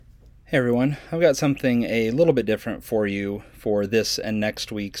Hey everyone, I've got something a little bit different for you for this and next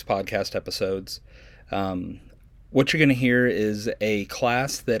week's podcast episodes. What you're going to hear is a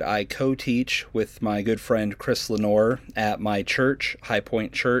class that I co-teach with my good friend Chris Lenore at my church, High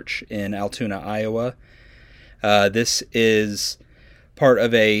Point Church in Altoona, Iowa. This is part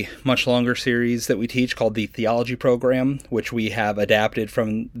of a much longer series that we teach called the Theology Program, which we have adapted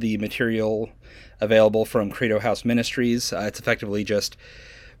from the material available from Credo House Ministries. It's effectively just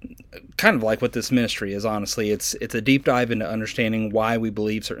kind of like what this ministry is, honestly. It's a deep dive into understanding why we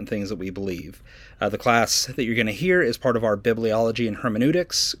believe certain things that we believe. The class that you're going to hear is part of our Bibliology and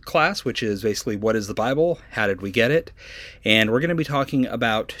Hermeneutics class, which is basically what is the Bible, how did we get it, and we're going to be talking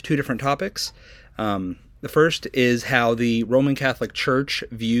about two different topics. The first is how the Roman Catholic Church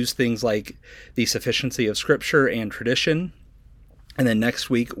views things like the sufficiency of Scripture and tradition, and then next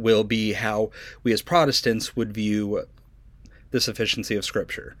week will be how we as Protestants would view the sufficiency of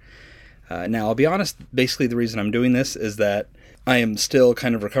Scripture. Now, I'll be honest, basically the reason I'm doing this is that I am still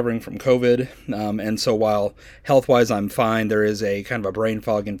kind of recovering from COVID, and so while health-wise I'm fine, there is a kind of a brain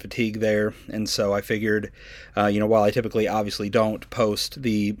fog and fatigue there, and so I figured, while I typically obviously don't post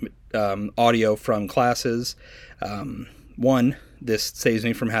the audio from classes, one, this saves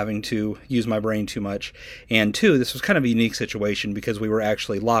me from having to use my brain too much, and two, this was kind of a unique situation because we were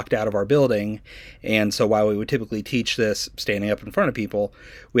actually locked out of our building, and so while we would typically teach this standing up in front of people,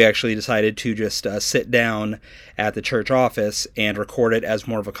 we actually decided to just sit down at the church office and record it as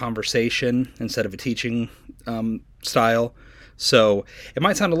more of a conversation instead of a teaching style. So it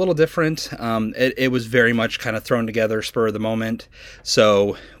might sound a little different. It was very much kind of thrown together spur of the moment.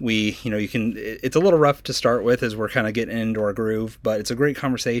 So it's a little rough to start with as we're kind of getting into our groove, but it's a great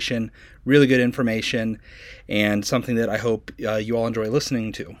conversation, really good information, and something that I hope you all enjoy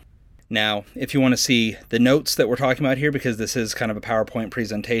listening to. Now, if you want to see the notes that we're talking about here, because this is kind of a PowerPoint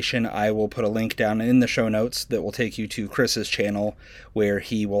presentation, I will put a link down in the show notes that will take you to Chris's channel where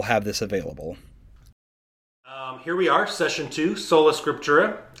he will have this available. Here we are, Session 2, Sola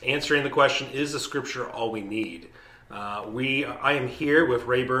Scriptura, answering the question, is the Scripture all we need? I am here with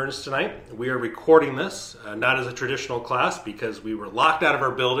Ray Burns tonight. We are recording this, not as a traditional class because we were locked out of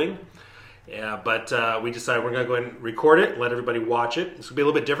our building, but we decided we're going to go ahead and record it, let everybody watch it. This will be a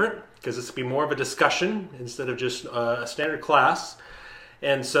little bit different because this will be more of a discussion instead of just a standard class.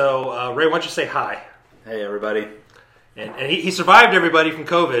 And so, Ray, why don't you say hi? Hey, everybody. And he survived everybody from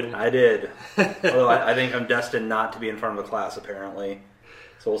COVID. I did. Although I think I'm destined not to be in front of a class, apparently.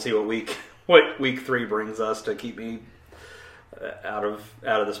 So we'll see what week 3 brings us to keep me out of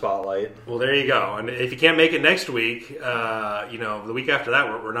the spotlight. Well, there you go. And if you can't make it next week, the week after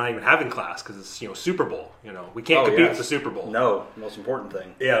that, we're not even having class because it's Super Bowl. We can't compete with the Super Bowl. No, most important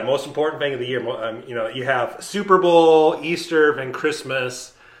thing. Yeah, the most important thing of the year. You have Super Bowl, Easter, then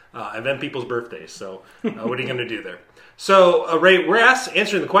Christmas, and then people's birthdays. So what are you going to do there? So, Ray, we're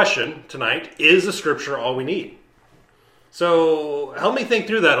answering the question tonight, is the Scripture all we need? So, help me think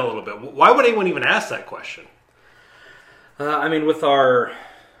through that a little bit. Why would anyone even ask that question? With our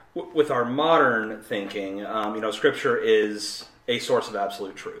modern thinking, Scripture is a source of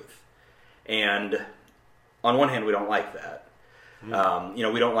absolute truth. And on one hand, we don't like that.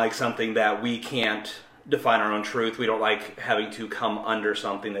 We don't like something that we can't define our own truth. We don't like having to come under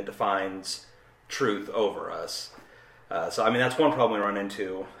something that defines truth over us. That's one problem we run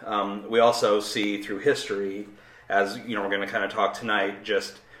into. We also see through history, as we're going to kind of talk tonight,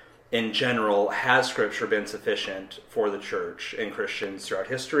 just in general, has Scripture been sufficient for the church and Christians throughout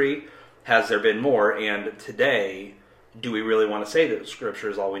history? Has there been more? And today, do we really want to say that Scripture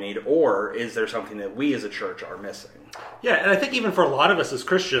is all we need, or is there something that we as a church are missing? Yeah, and I think even for a lot of us as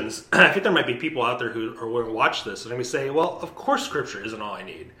Christians, I think there might be people out there who are going to watch this and we say, well, of course Scripture isn't all I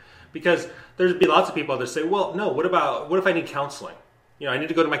need. Because there'd be lots of people out there say, well, no, what if I need counseling? I need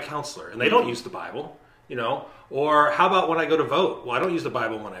to go to my counselor, and they don't use the Bible, Or how about when I go to vote? Well, I don't use the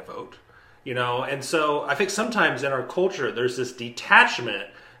Bible when I vote, And so I think sometimes in our culture, there's this detachment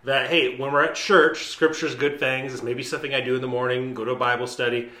that, hey, when we're at church, Scripture's good things. It's maybe something I do in the morning, go to a Bible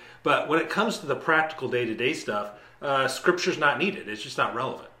study. But when it comes to the practical day-to-day stuff, Scripture's not needed. It's just not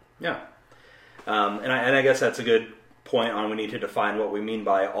relevant. Yeah. And I guess that's a good point on we need to define what we mean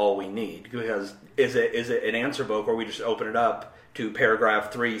by all we need, because is it an answer book where we just open it up to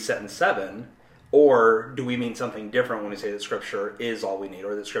paragraph 3 sentence 7, or do we mean something different when we say that Scripture is all we need,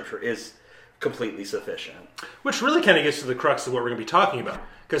 or that Scripture is completely sufficient? Which really kind of gets to the crux of what we're going to be talking about,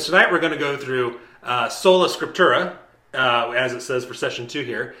 because tonight we're going to go through Sola Scriptura, as it says for session 2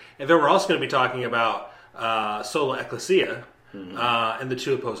 here, and then we're also going to be talking about Sola Ecclesia, and the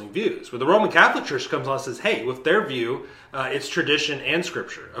two opposing views. Where the Roman Catholic Church comes along and says, hey, with their view, it's tradition and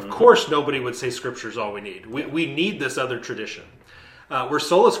Scripture. Of course, nobody would say Scripture is all we need. We need this other tradition. Where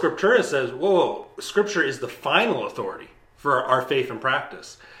Sola Scriptura says, whoa, Scripture is the final authority for our faith and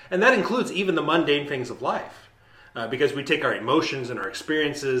practice. And that includes even the mundane things of life. Because we take our emotions and our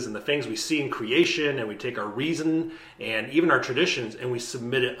experiences and the things we see in creation, and we take our reason and even our traditions, and we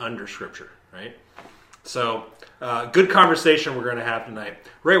submit it under Scripture, right? So, good conversation we're going to have tonight.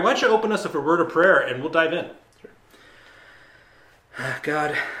 Ray, why don't you open us up a word of prayer, and we'll dive in.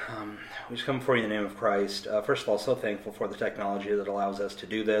 God, we just come before you in the name of Christ. First of all, so thankful for the technology that allows us to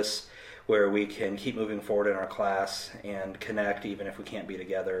do this, where we can keep moving forward in our class and connect even if we can't be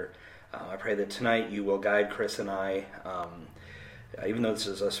together. I pray that tonight you will guide Chris and I. Even though this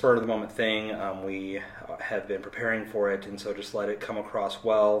is a spur-of-the-moment thing, we have been preparing for it, and so just let it come across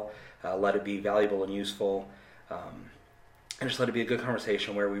well, let it be valuable and useful, and just let it be a good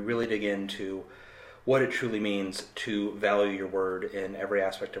conversation where we really dig into what it truly means to value your word in every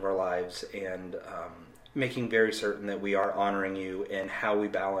aspect of our lives, and making very certain that we are honoring you in how we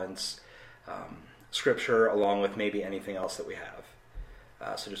balance Scripture along with maybe anything else that we have.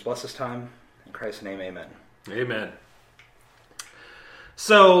 So just bless this time. In Christ's name, amen. Amen.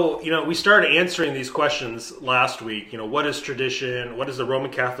 So, we started answering these questions last week. What is tradition? What does the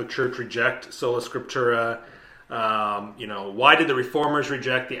Roman Catholic Church reject Sola Scriptura? Why did the Reformers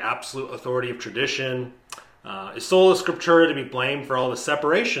reject the absolute authority of tradition? Is Sola Scriptura to be blamed for all the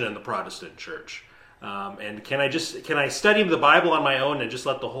separation in the Protestant Church? And can I study the Bible on my own and just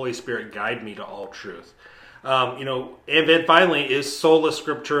let the Holy Spirit guide me to all truth? And then finally, is Sola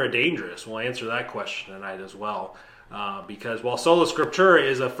Scriptura dangerous? We'll answer that question tonight as well. Because while Sola Scriptura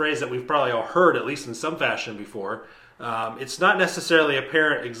is a phrase that we've probably all heard, at least in some fashion before, it's not necessarily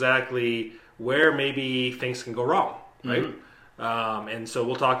apparent exactly where maybe things can go wrong, right? Mm-hmm. And so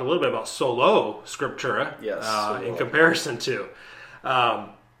we'll talk a little bit about Solo Scriptura in comparison to.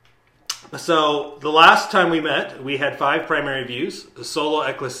 So the last time we met, we had 5 primary views: Sola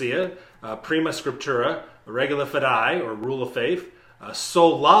Ecclesia, Prima Scriptura, Regula Fidei, or Rule of Faith,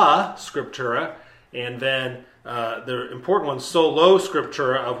 Sola Scriptura, and then the important one, Solo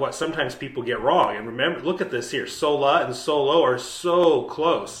Scriptura, of what sometimes people get wrong. And remember, look at this here. Sola and Solo are so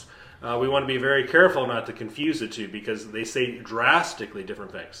close. We want to be very careful not to confuse the two because they say drastically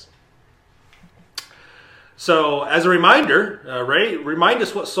different things. So, as a reminder, Ray, remind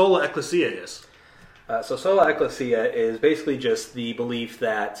us what Sola Ecclesia is. So Sola Ecclesia is basically just the belief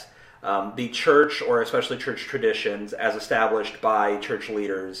that the church, or especially church traditions, as established by church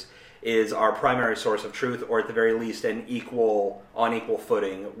leaders, is our primary source of truth, or at the very least on equal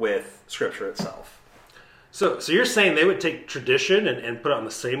footing with Scripture itself. So you're saying they would take tradition and put it on the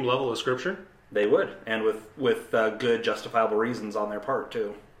same level as Scripture? They would, and with good justifiable reasons on their part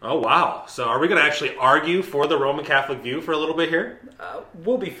too. Oh, wow. So are we going to actually argue for the Roman Catholic view for a little bit here?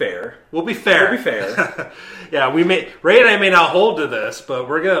 We'll be fair. Yeah, Ray and I may not hold to this, but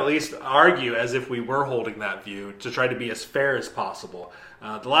we're going to at least argue as if we were holding that view to try to be as fair as possible.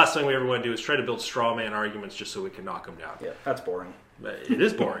 The last thing we ever want to do is try to build straw man arguments just so we can knock them down. Yeah, that's boring. It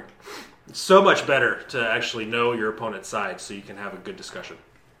is boring. It's so much better to actually know your opponent's side so you can have a good discussion.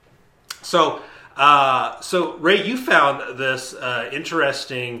 So Ray, you found this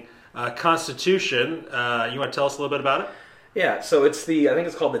interesting constitution. You want to tell us a little bit about it? Yeah, so I think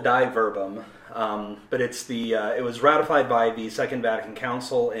it's called the Dei Verbum, but it was ratified by the Second Vatican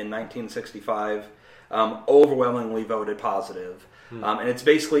Council in 1965, overwhelmingly voted positive. And it's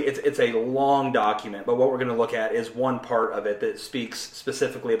basically, it's a long document, but what we're going to look at is one part of it that speaks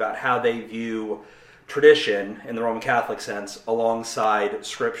specifically about how they view tradition in the Roman Catholic sense alongside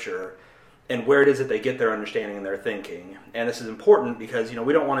Scripture, and where it is that they get their understanding and their thinking. And this is important because,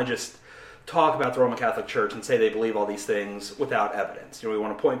 we don't want to just talk about the Roman Catholic Church and say they believe all these things without evidence. We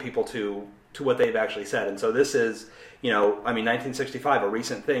want to point people to what they've actually said. And so this is, 1965, a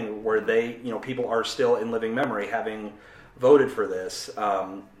recent thing where people are still in living memory having voted for this.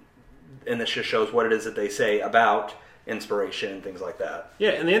 And this just shows what it is that they say about inspiration and things like that. Yeah,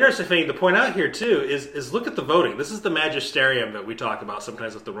 and the interesting thing to point out here too is look at the voting. This is the magisterium that we talk about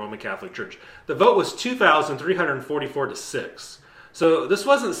sometimes with the Roman Catholic Church. The vote was 2,344 to 6. So this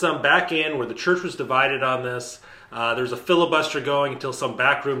wasn't some back end where the church was divided on this. There was a filibuster going until some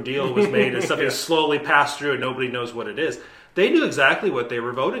backroom deal was made and something slowly passed through and nobody knows what it is. They knew exactly what they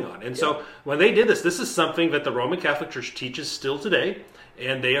were voting on. And so when they did this is something that the Roman Catholic Church teaches still today.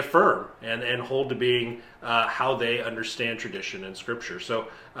 and they affirm and hold to being how they understand tradition and Scripture. So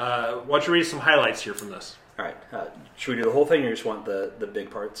why don't you read some highlights here from this? All right. Should we do the whole thing, or you just want the big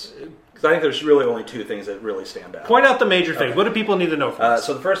parts? Because I think there's really only two things that really stand out. Point out the major things. Okay. What do people need to know from this?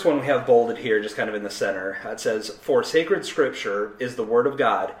 So the first one we have bolded here, just kind of in the center. It says, "For sacred Scripture is the Word of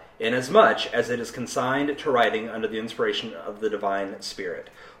God, inasmuch as it is consigned to writing under the inspiration of the divine Spirit,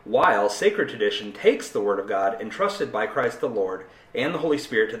 while sacred tradition takes the Word of God entrusted by Christ the Lord and the Holy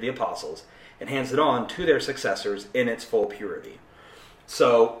Spirit to the apostles, and hands it on to their successors in its full purity."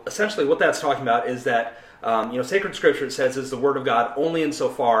 So essentially what that's talking about is that sacred Scripture, it says, is the Word of God only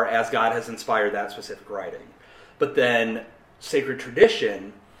insofar as God has inspired that specific writing. But then sacred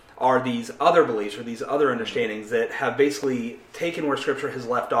tradition are these other beliefs or these other understandings that have basically taken where Scripture has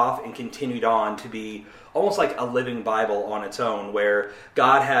left off and continued on to be almost like a living Bible on its own, where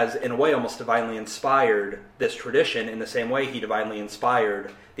God has, in a way, almost divinely inspired this tradition in the same way He divinely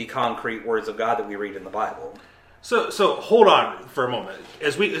inspired the concrete words of God that we read in the Bible. So hold on for a moment.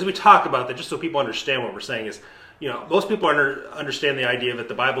 As we talk about that, just so people understand what we're saying is, most people understand the idea that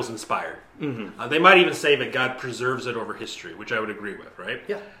the Bible's inspired. Mm-hmm. They might even say that God preserves it over history, which I would agree with, right?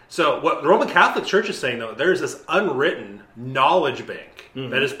 Yeah. So what the Roman Catholic Church is saying, though, there's this unwritten knowledge bank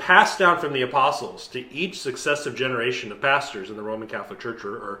that is passed down from the apostles to each successive generation of pastors in the Roman Catholic Church,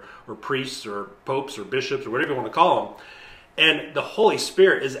 or priests, or popes, or bishops, or whatever you want to call them. And the Holy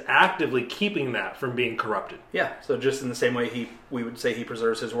Spirit is actively keeping that from being corrupted. Yeah, so just in the same way we would say He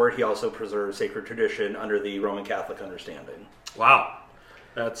preserves His Word, He also preserves sacred tradition under the Roman Catholic understanding. Wow.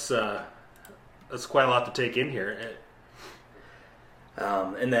 That's quite a lot to take in here.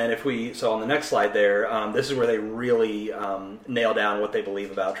 And then so on the next slide there, this is where they really nail down what they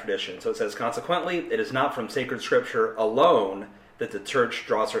believe about tradition. So it says, "Consequently, it is not from sacred Scripture alone that the Church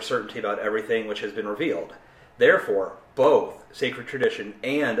draws her certainty about everything which has been revealed. Therefore, both sacred tradition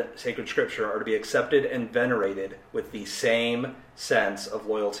and sacred Scripture are to be accepted and venerated with the same sense of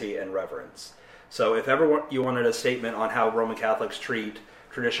loyalty and reverence." So if ever you wanted a statement on how Roman Catholics treat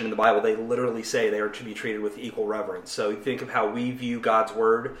tradition in the Bible, they literally say they are to be treated with equal reverence. So you think of how we view God's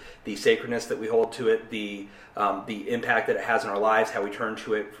Word, the sacredness that we hold to it, the impact that it has in our lives, how we turn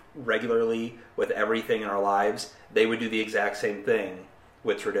to it regularly with everything in our lives. They would do the exact same thing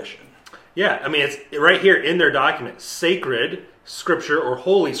with tradition. Yeah, I mean, it's right here in their document. Sacred Scripture, or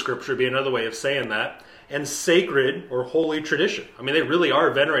Holy Scripture, be another way of saying that, and sacred or holy tradition. I mean, they really are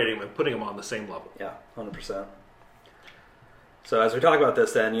venerating them and putting them on the same level. Yeah, 100%. So as we talk about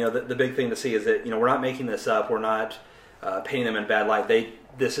this, then, the big thing to see is that, we're not making this up. We're not painting them in bad light.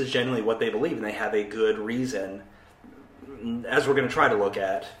 This is genuinely what they believe, and they have a good reason, as we're going to try to look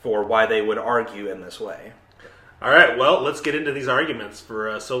at, for why they would argue in this way. All right, well, let's get into these arguments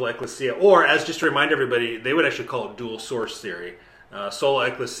for sola ecclesia, or as just to remind everybody, they would actually call it dual source theory. Sola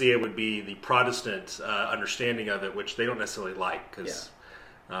ecclesia would be the Protestant understanding of it, which they don't necessarily like.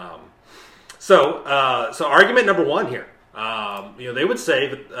 So argument number one here, they would say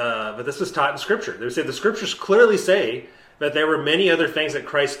that this was taught in Scripture. They would say the Scriptures clearly say that there were many other things that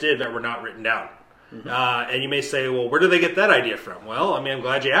Christ did that were not written down. Mm-hmm. And you may say, well, where do they get that idea from? Well, I'm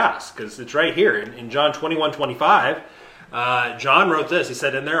glad you asked, because it's right here. In John 21:25, John wrote this. He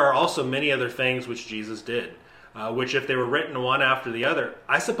said, "And there are also many other things which Jesus did, which if they were written one after the other,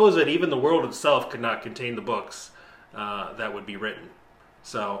 I suppose that even the world itself could not contain the books that would be written."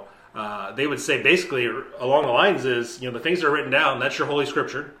 So they would say basically along the lines is, the things that are written down, that's your Holy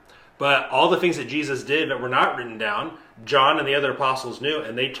Scripture. But all the things that Jesus did that were not written down, John and the other apostles knew,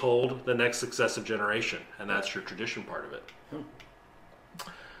 and they told the next successive generation. And that's your tradition part of it.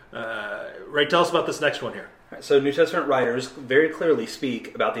 Ray, tell us about this next one here. So New Testament writers very clearly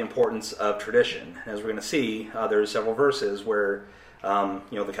speak about the importance of tradition. As we're going to see, there's several verses where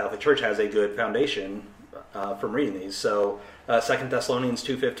the Catholic Church has a good foundation from reading these. So 2 Thessalonians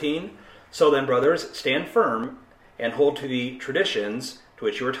 2:15, "So then, brothers, stand firm and hold to the traditions to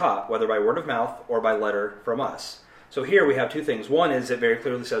which you were taught, whether by word of mouth or by letter from us." So here we have two things. One is it very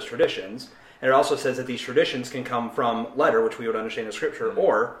clearly says traditions, and it also says that these traditions can come from letter, which we would understand as Scripture,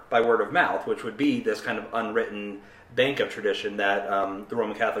 or by word of mouth, which would be this kind of unwritten bank of tradition that the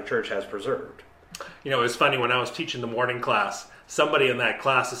Roman Catholic Church has preserved. It was funny when I was teaching the morning class, somebody in that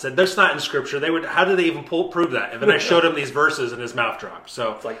class said, "That's not in Scripture." How did they even prove that? And then I showed him these verses and his mouth dropped.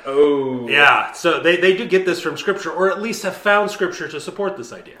 So it's like, oh. Yeah, so they do get this from Scripture, or at least have found Scripture to support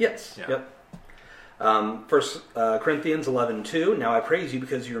this idea. Yes, yeah. Yep. 1 Corinthians 11:2, "Now I praise you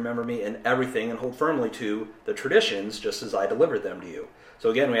because you remember me in everything and hold firmly to the traditions just as I delivered them to you." So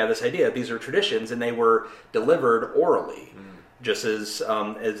again, we have this idea, these are traditions, and they were delivered orally, just as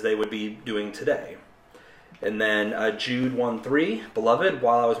they would be doing today. And then Jude 1:3, Beloved,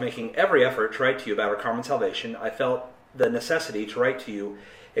 while I was making every effort to write to you about our common salvation, I felt the necessity to write to you,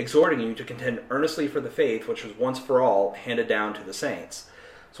 exhorting you to contend earnestly for the faith which was once for all handed down to the saints.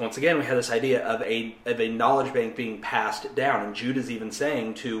 So once again, we have this idea of a knowledge bank being passed down, and Jude is even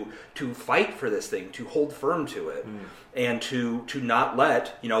saying to fight for this thing, to hold firm to it, and to not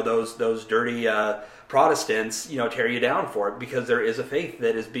let those dirty Protestants tear you down for it, because there is a faith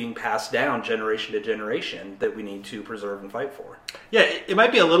that is being passed down generation to generation that we need to preserve and fight for. Yeah, it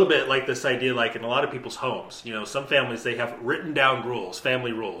might be a little bit like this idea, like in a lot of people's homes. Some families, they have written down rules,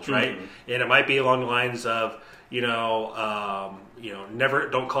 family rules, right? And it might be along the lines of never,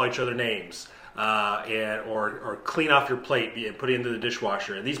 don't call each other names, or clean off your plate and put it into the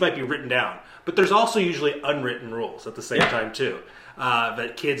dishwasher. And these might be written down, but there's also usually unwritten rules at the same time too,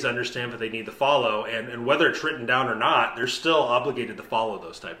 that kids understand that they need to follow. And whether it's written down or not, they're still obligated to follow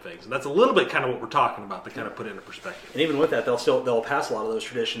those type things. And that's a little bit kind of what we're talking about, to kind of put it into perspective. And even with that, they'll pass a lot of those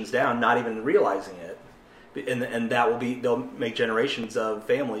traditions down, not even realizing it. And they'll make generations of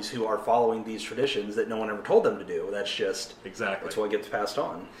families who are following these traditions that no one ever told them to do. That's just that's what gets passed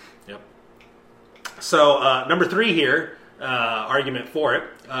on. Yep. So number 3 here, argument for it.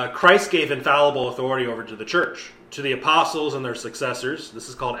 Christ gave infallible authority over to the church, to the apostles and their successors. This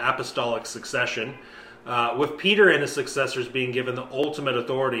is called apostolic succession. With Peter and his successors being given the ultimate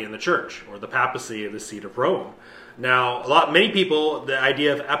authority in the church, or the papacy of the seat of Rome. Now, many people, the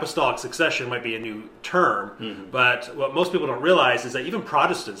idea of apostolic succession might be a new term, but what most people don't realize is that even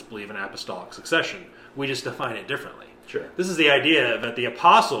Protestants believe in apostolic succession. We just define it differently. Sure. This is the idea that the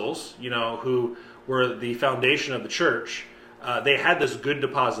apostles, who were the foundation of the church, they had this good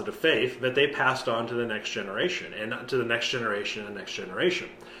deposit of faith that they passed on to the next generation, and to the next generation and the next generation.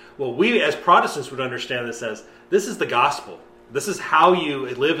 Well, we as Protestants would understand this as, this is the gospel. This is how you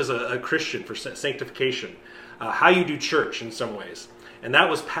live as a Christian for sanctification. How you do church in some ways. And that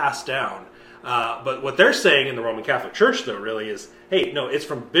was passed down. But what they're saying in the Roman Catholic Church, though, really is, hey, no, it's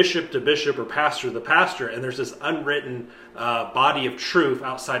from bishop to bishop or pastor to pastor, and there's this unwritten body of truth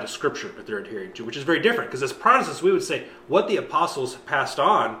outside of Scripture that they're adhering to, which is very different. Because as Protestants, we would say, what the apostles passed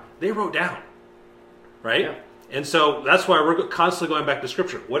on, they wrote down. Right? Yeah. And so that's why we're constantly going back to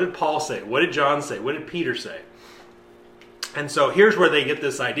Scripture. What did Paul say? What did John say? What did Peter say? And so here's where they get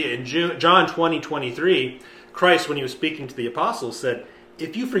this idea. In John 20:23, Christ, when he was speaking to the apostles, said,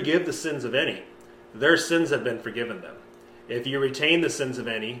 if you forgive the sins of any, their sins have been forgiven them. If you retain the sins of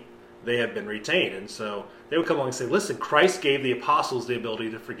any, they have been retained. And so they would come along and say, listen, Christ gave the apostles the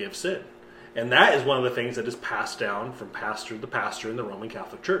ability to forgive sin. And that is one of the things that is passed down from pastor to pastor in the Roman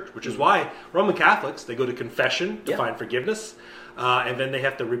Catholic Church, which is why Roman Catholics, they go to confession to find forgiveness, and then they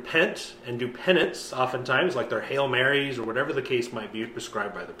have to repent and do penance, oftentimes, like their Hail Marys or whatever the case might be,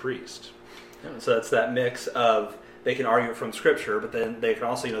 prescribed by the priest. So it's that mix of, they can argue it from Scripture, but then they can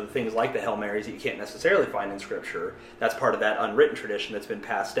also, the things like the Hail Marys that you can't necessarily find in Scripture. That's part of that unwritten tradition that's been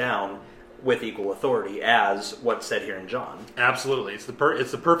passed down with equal authority as what's said here in John. Absolutely. It's the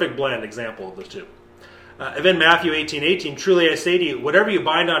perfect blend example of the two. And then Matthew 18:18, truly I say to you, whatever you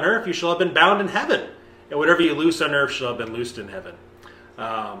bind on earth, you shall have been bound in heaven. And whatever you loose on earth shall have been loosed in heaven.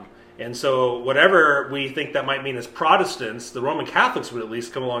 And so whatever we think that might mean as Protestants, the Roman Catholics would at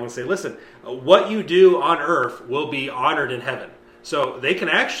least come along and say, listen, what you do on earth will be honored in heaven. So they can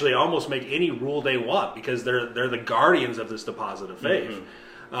actually almost make any rule they want, because they're the guardians of this deposit of faith.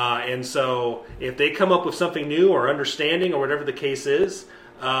 And so if they come up with something new or understanding or whatever the case is,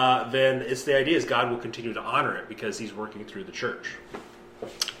 then it's the idea is God will continue to honor it because he's working through the church,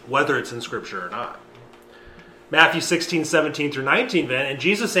 whether it's in Scripture or not. Matthew 16:17 through 19 then, and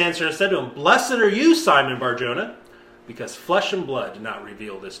Jesus answered and said to him, blessed are you, Simon Bar-Jonah, because flesh and blood did not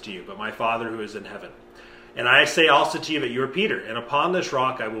reveal this to you, but my Father who is in heaven. And I say also to you that you are Peter, and upon this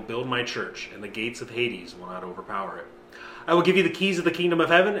rock I will build my church, and the gates of Hades will not overpower it. I will give you the keys of the kingdom of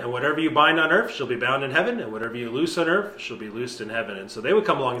heaven, and whatever you bind on earth shall be bound in heaven, and whatever you loose on earth shall be loosed in heaven. And so they would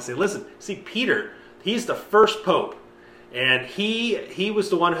come along and say, listen, see, Peter, he's the first pope. And he was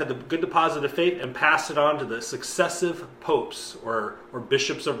the one who had the good deposit of faith and passed it on to the successive popes or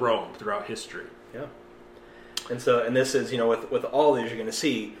bishops of Rome throughout history. Yeah. And this is, with all these, you're going to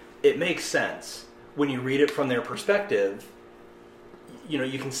see, it makes sense. When you read it from their perspective,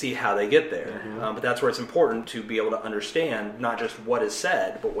 you can see how they get there. But that's where it's important to be able to understand not just what is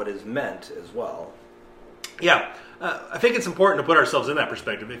said, but what is meant as well. Yeah. I think it's important to put ourselves in that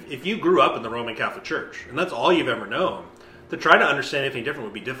perspective. If you grew up in the Roman Catholic Church, and that's all you've ever known, to try to understand anything different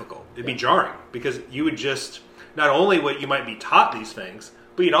would be difficult. It'd be jarring, because you would just, not only what you might be taught these things,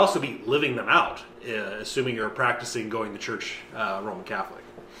 but you'd also be living them out, assuming you're practicing going to church Roman Catholic.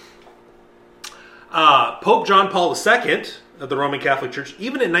 Pope John Paul II of the Roman Catholic Church,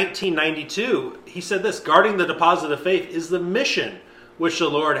 even in 1992, he said this: guarding the deposit of faith is the mission which the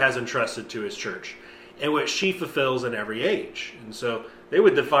Lord has entrusted to his church, and which she fulfills in every age. And so they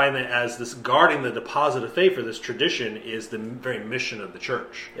would define that as this guarding the deposit of faith, or this tradition, is the very mission of the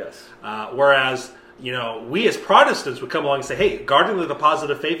church. Yes. Whereas, we as Protestants would come along and say, hey, guarding the deposit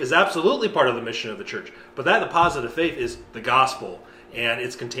of faith is absolutely part of the mission of the church. But that deposit of faith is the gospel, and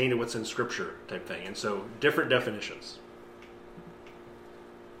it's contained in what's in Scripture type thing. And so different definitions.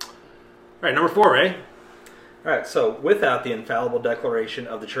 All right, number 4, Ray. All right, so without the infallible declaration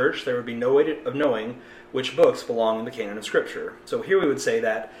of the church, there would be no way of knowing which books belong in the canon of Scripture. So here we would say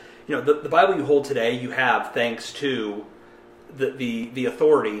that, the Bible you hold today, you have thanks to the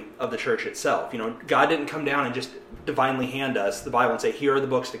authority of the church itself. God didn't come down and just divinely hand us the Bible and say, here are the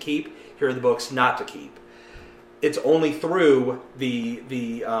books to keep, here are the books not to keep. It's only through the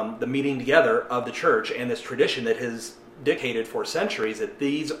meeting together of the church and this tradition that has dictated for centuries that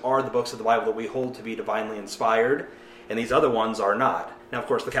these are the books of the Bible that we hold to be divinely inspired, and these other ones are not. Now, of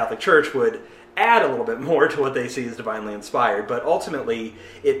course, the Catholic Church would add a little bit more to what they see as divinely inspired, but ultimately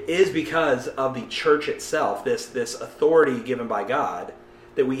it is because of the church itself, this authority given by God,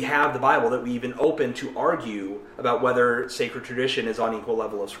 that we have the Bible, that we even open to argue about whether sacred tradition is on equal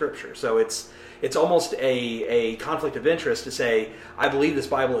level of Scripture. So it's almost a conflict of interest to say, I believe this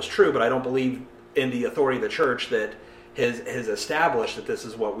Bible is true, but I don't believe in the authority of the church that has established that this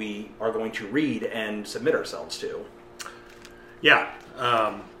is what we are going to read and submit ourselves to. Yeah.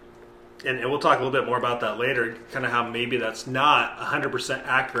 And we'll talk a little bit more about that later, kind of how maybe that's not 100%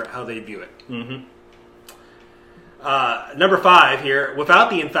 accurate how they view it. Mm-hmm. Number 5 here, without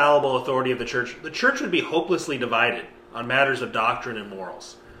the infallible authority of the church would be hopelessly divided on matters of doctrine and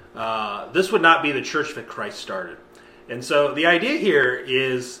morals. This would not be the church that Christ started. And so the idea here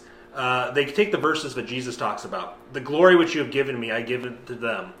is they take the verses that Jesus talks about. The glory which you have given me, I give it to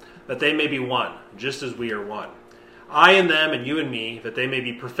them, that they may be one, just as we are one. I and them, and you and me, that they may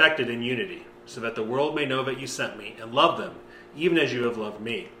be perfected in unity, so that the world may know that you sent me and love them, even as you have loved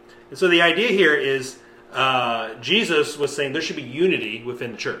me. And so the idea here is Jesus was saying there should be unity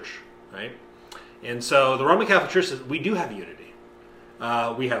within the church, right? And so the Roman Catholic Church says we do have unity.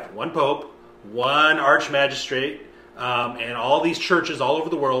 We have one pope, one archmagistrate, and all these churches all over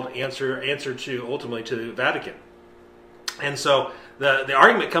the world answer to ultimately to the Vatican. And so the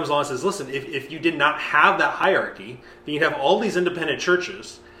argument comes along and says, listen, if you did not have that hierarchy, then you'd have all these independent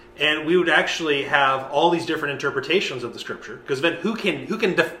churches, and we would actually have all these different interpretations of the Scripture. Because then who can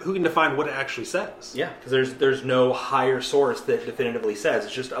define what it actually says? Yeah, because there's no higher source that definitively says.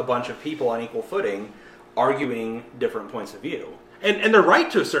 It's just a bunch of people on equal footing arguing different points of view. And they're right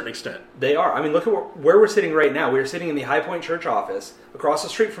to a certain extent. They are. I mean, look at where we're sitting right now. We're sitting in the High Point Church office. Across the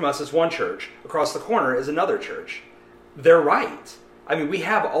street from us is one church. Across the corner is another church. They're right. I mean, we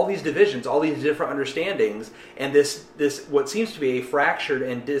have all these divisions, all these different understandings, and this what seems to be a fractured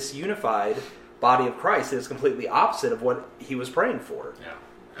and disunified body of Christ is completely opposite of what he was praying for. Yeah,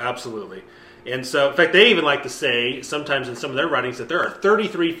 absolutely. And so, in fact, they even like to say, sometimes in some of their writings, that there are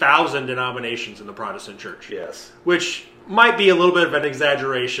 33,000 denominations in the Protestant church. Yes. Which might be a little bit of an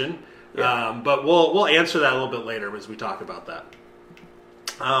exaggeration, yeah. But we'll answer that a little bit later as we talk about that.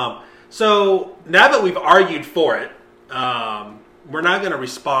 So, now that we've argued for it, we're not going to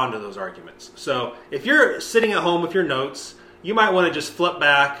respond to those arguments. So if you're sitting at home with your notes, you might want to just flip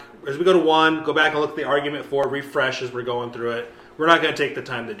back. As we go to 1, go back and look at the argument 4, refresh as we're going through it. We're not going to take the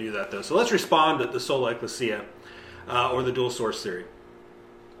time to do that, though. So let's respond to the sola ecclesia, or the dual source theory.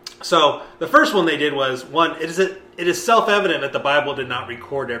 So the first one they did was, 1, it is self-evident that the Bible did not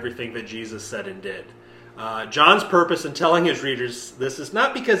record everything that Jesus said and did. John's purpose in telling his readers this is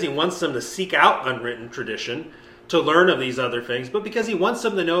not because he wants them to seek out unwritten tradition to learn of these other things, but because he wants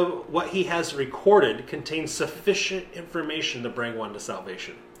them to know what he has recorded contains sufficient information to bring one to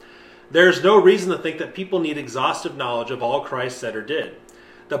salvation. There is no reason to think that people need exhaustive knowledge of all Christ said or did.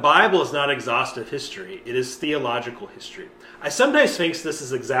 The Bible is not exhaustive history, it is theological history. I sometimes think this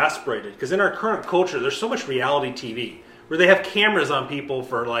is exasperated because in our current culture there's so much reality TV where they have cameras on people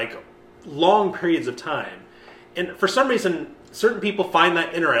for like long periods of time. And for some reason, certain people find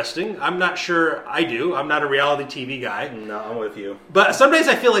that interesting. I'm not sure I do. I'm not a reality TV guy. No, I'm with you. But some days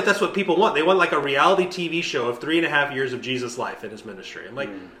I feel like that's what people want. They want like a reality TV show of 3.5 years of Jesus' life and his ministry. I'm like,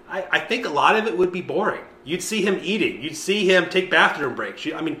 I think a lot of it would be boring. You'd see him eating. You'd see him take bathroom breaks.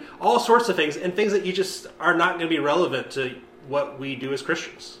 I mean, all sorts of things, and things that you just are not going to be relevant to what we do as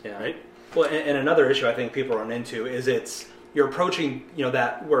Christians. Yeah. Right? Well, and another issue I think people run into is it's you're approaching,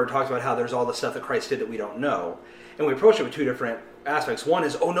 that where it talks about how there's all the stuff that Christ did that we don't know. And we approach it with two different aspects. One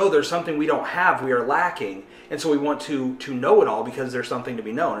is, oh no, there's something we don't have, we are lacking. And so we want to know it all because there's something to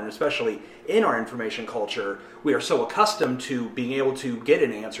be known. And especially in our information culture, we are so accustomed to being able to get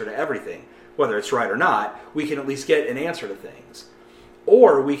an answer to everything. Whether it's right or not, we can at least get an answer to things.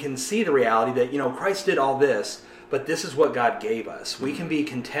 Or we can see the reality that, Christ did all this, but this is what God gave us. We can be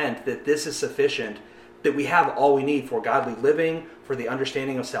content that this is sufficient, that we have all we need for godly living, for the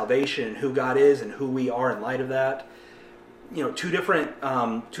understanding of salvation and who God is and who we are in light of that. Two different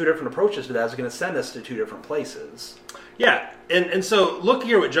approaches to that is going to send us to two different places. Yeah, and so look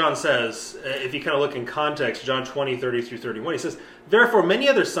here what John says. If you kind of look in context, John 20, 30 through 31, he says, "Therefore many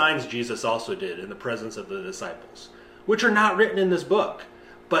other signs Jesus also did in the presence of the disciples, which are not written in this book.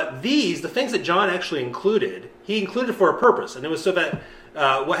 But these, the things that John actually included, he included for a purpose, and it was so that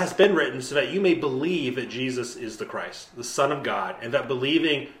what has been written, so that you may believe that Jesus is the Christ, the Son of God, and that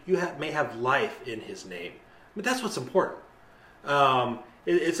believing you may have life in his name." I mean, that's what's important.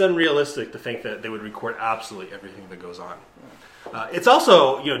 It's unrealistic to think that they would record absolutely everything that goes on. It's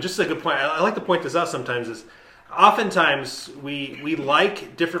also, just a good point. I like to point this out sometimes is oftentimes we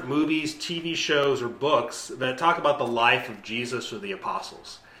like different movies, TV shows, or books that talk about the life of Jesus or the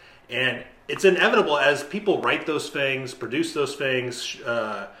apostles. And it's inevitable as people write those things, produce those things,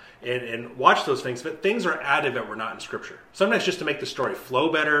 and watch those things, but things are added that were not in Scripture. Sometimes just to make the story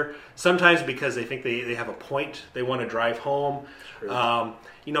flow better, sometimes because they think they have a point they want to drive home.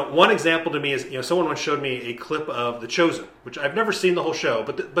 One example to me is, someone once showed me a clip of The Chosen, which I've never seen the whole show,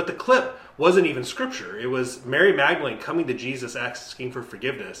 but the clip wasn't even Scripture. It was Mary Magdalene coming to Jesus asking for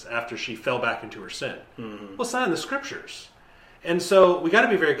forgiveness after she fell back into her sin. Mm-hmm. Well, it's not in the Scriptures. And so we got to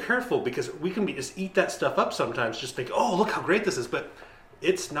be very careful because we can just eat that stuff up sometimes, just think, oh, look how great this is, but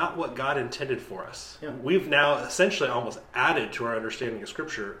it's not what God intended for us. Yeah. We've now essentially almost added to our understanding of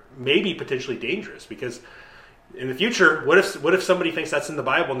Scripture, maybe potentially dangerous, because in the future, what if somebody thinks that's in the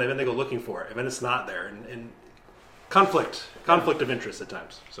Bible and then they go looking for it, and then it's not there, and conflict of interest at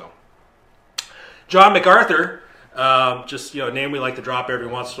times. So, John MacArthur, just a name we like to drop every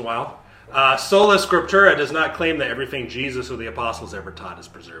once in a while. Sola Scriptura does not claim that everything Jesus or the apostles ever taught is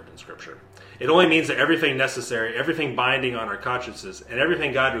preserved in Scripture. It only means that everything necessary, everything binding on our consciences, and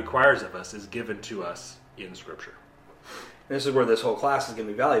everything God requires of us is given to us in Scripture. And this is where this whole class is going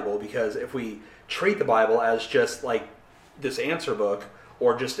to be valuable, because if we treat the Bible as just like this answer book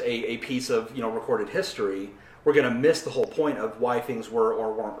or just a piece of recorded history, we're going to miss the whole point of why things were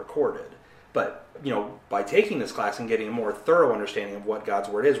or weren't recorded. But by taking this class and getting a more thorough understanding of what God's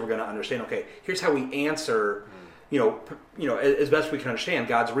Word is, we're going to understand, okay, here's how we answer, as best we can understand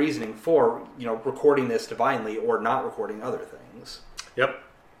God's reasoning for, recording this divinely or not recording other things. Yep.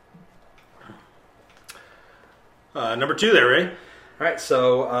 Number 2 there, Ray. All right,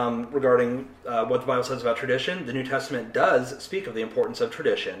 so regarding what the Bible says about tradition, the New Testament does speak of the importance of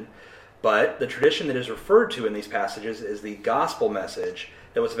tradition, but the tradition that is referred to in these passages is the gospel message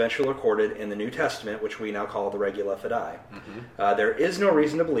that was eventually recorded in the New Testament, which we now call the Regula Fidei. Mm-hmm. There is no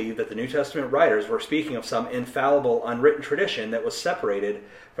reason to believe that the New Testament writers were speaking of some infallible, unwritten tradition that was separated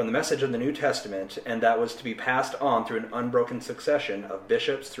from the message of the New Testament and that was to be passed on through an unbroken succession of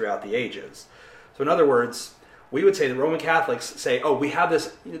bishops throughout the ages. So in other words, we would say that Roman Catholics say, oh, we have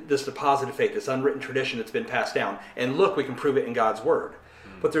this deposit of faith, this unwritten tradition that's been passed down, and look, we can prove it in God's Word.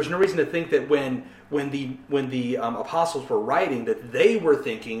 But there's no reason to think that when the apostles were writing, that they were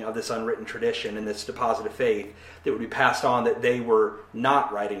thinking of this unwritten tradition and this deposit of faith that would be passed on, that they were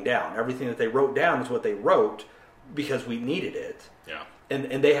not writing down. Everything that they wrote down is what they wrote because we needed it. Yeah.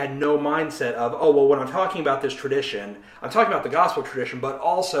 And they had no mindset of, oh, well, when I'm talking about this tradition, I'm talking about the gospel tradition, but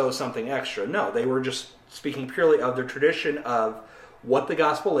also something extra. No, they were just speaking purely of their tradition of what the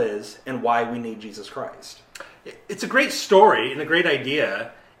gospel is and why we need Jesus Christ. It's a great story and a great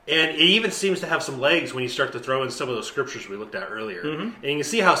idea, and it even seems to have some legs when you start to throw in some of those scriptures we looked at earlier. Mm-hmm. And you can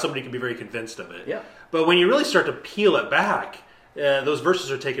see how somebody can be very convinced of it. Yeah. But when you really start to peel it back, those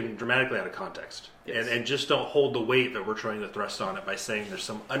verses are taken dramatically out of context. Yes. And just don't hold the weight that we're trying to thrust on it by saying there's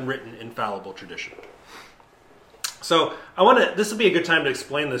some unwritten, infallible tradition. So this will be a good time to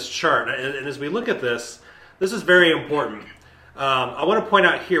explain this chart. And as we look at this is very important. I want to point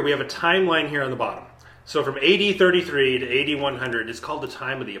out here, we have a timeline here on the bottom. So from AD 33 to AD 100 is called the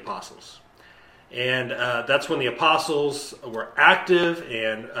time of the apostles. And that's when the apostles were active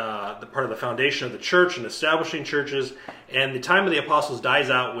and the part of the foundation of the church and establishing churches. And the time of the apostles dies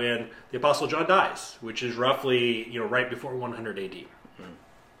out when the apostle John dies, which is roughly right before 100 AD. Mm-hmm.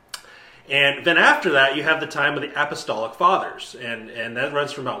 And then after that, you have the time of the Apostolic Fathers, and that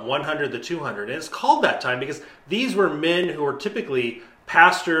runs from about 100 to 200. And it's called that time because these were men who were typically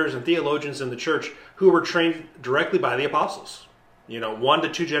pastors and theologians in the church who were trained directly by the apostles. 1 to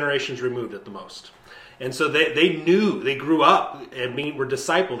 2 generations removed at the most. And so they knew, they grew up and were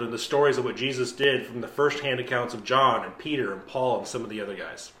discipled in the stories of what Jesus did from the first-hand accounts of John and Peter and Paul and some of the other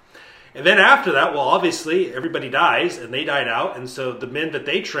guys. And then after that, well, obviously, everybody dies, and they died out, and so the men that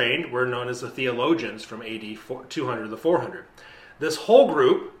they trained were known as the theologians from AD 200 to 400. This whole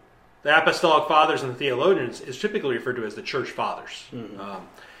group, the Apostolic Fathers and the theologians, is typically referred to as the Church Fathers. Mm-hmm.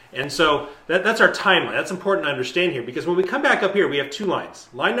 And so that's our timeline. That's important to understand here, because when we come back up here, we have 2 lines.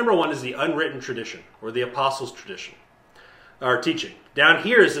 Line number 1 is the unwritten tradition, or the Apostles' tradition, or teaching. Down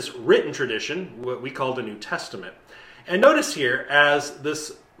here is this written tradition, what we call the New Testament. And notice here, as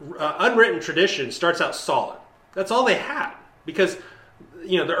this unwritten tradition starts out solid. That's all they had, because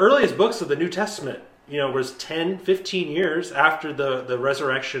the earliest books of the New Testament was 10, 15 years after the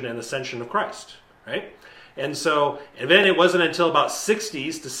resurrection and ascension of Christ, right? And then it wasn't until about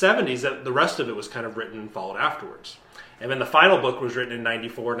 60s to 70s that the rest of it was kind of written and followed afterwards. And then the final book was written in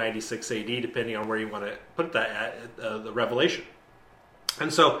 94, 96 AD, depending on where you want to put that at, the Revelation.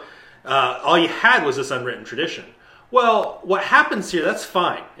 And so all you had was this unwritten tradition. Well, what happens here, that's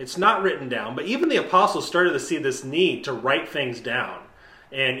fine. It's not written down, but even the apostles started to see this need to write things down.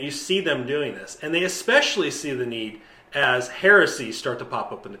 And you see them doing this. And they especially see the need as heresies start to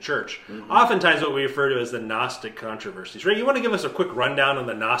pop up in the church. Mm-hmm. Oftentimes what we refer to as the Gnostic controversies. Ray, you want to give us a quick rundown on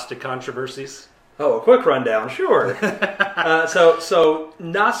the Gnostic controversies? Oh, a quick rundown, sure. So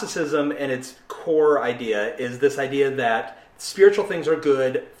Gnosticism and its core idea is this idea that spiritual things are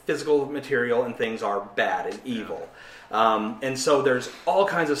good, physical material and things are bad and evil. And so there's all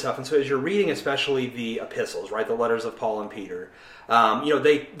kinds of stuff. And so as you're reading, especially the epistles, right, the letters of Paul and Peter,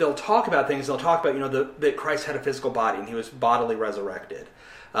 they'll talk about things. They'll talk about, that Christ had a physical body and he was bodily resurrected,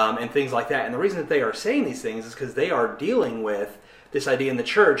 and things like that. And the reason that they are saying these things is because they are dealing with this idea in the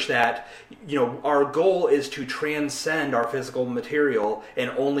church that, our goal is to transcend our physical material and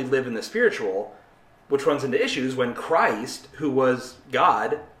only live in the spiritual, which runs into issues when Christ, who was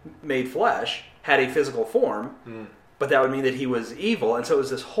God, made flesh, had a physical form, but that would mean that he was evil. And so it was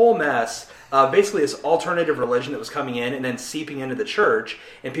this whole mess, basically this alternative religion that was coming in and then seeping into the church,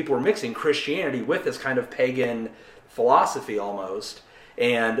 and people were mixing Christianity with this kind of pagan philosophy almost.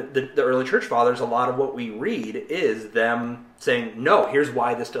 And the early church fathers, a lot of what we read is them saying, no, here's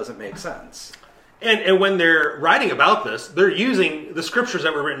why this doesn't make sense. And when they're writing about this, they're using the scriptures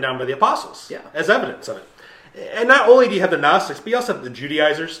that were written down by the apostles as evidence of it. And not only do you have the Gnostics, but you also have the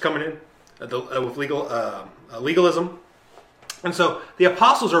Judaizers coming in with legalism. And so the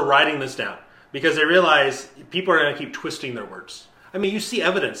apostles are writing this down because they realize people are going to keep twisting their words. I mean, you see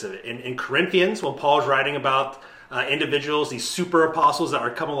evidence of it. In Corinthians, when Paul's writing about individuals, these super apostles that are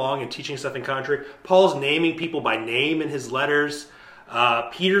coming along and teaching something contrary, Paul's naming people by name in his letters.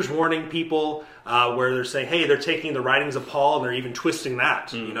 Peter's warning people where they're saying, hey, they're taking the writings of Paul and they're even twisting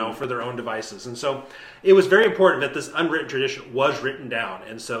that, for their own devices. And so it was very important that this unwritten tradition was written down.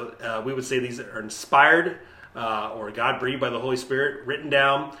 And so we would say these are inspired or God-breathed by the Holy Spirit, written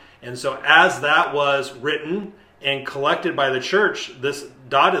down. And so as that was written and collected by the church, this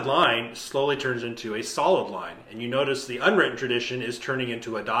dotted line slowly turns into a solid line. And you notice the unwritten tradition is turning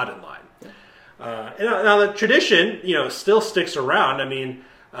into a dotted line. Now the tradition, still sticks around,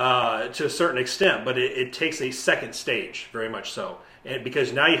 to a certain extent, but it takes a second stage, very much so. And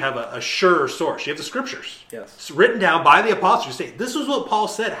because now you have a surer source. You have the scriptures. Yes. It's written down by the apostles. You say, this is what Paul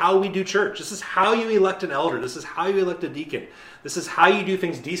said, how we do church. This is how you elect an elder. This is how you elect a deacon. This is how you do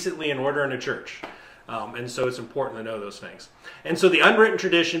things decently in order in a church. And so it's important to know those things. And so the unwritten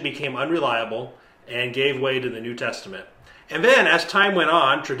tradition became unreliable and gave way to the New Testament. And then as time went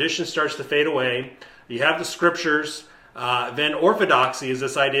on, tradition starts to fade away. You have the scriptures. Then orthodoxy is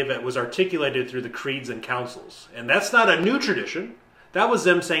this idea that was articulated through the creeds and councils. And that's not a new tradition. That was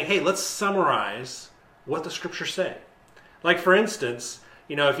them saying, hey, let's summarize what the scriptures say. Like, for instance,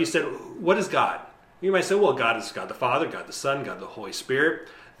 if you said, what is God? You might say, well, God is God the Father, God the Son, God the Holy Spirit.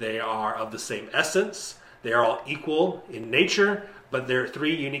 They are of the same essence. They are all equal in nature, but they're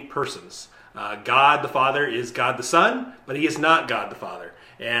 3 unique persons. God the Father is God the Son, but he is not God the Father.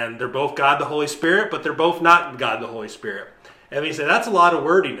 And they're both God the Holy Spirit, but they're both not God the Holy Spirit. And we say, that's a lot of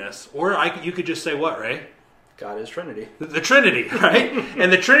wordiness. Or you could just say what, Ray? God is Trinity. The Trinity, right?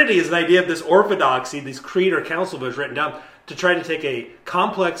 And the Trinity is an idea of this orthodoxy, this creed or council that was written down to try to take a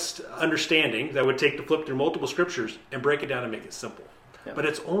complex understanding that would take to flip through multiple scriptures and break it down and make it simple. Yeah. But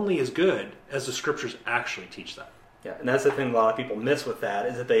it's only as good as the scriptures actually teach that. Yeah, and that's the thing a lot of people miss with that,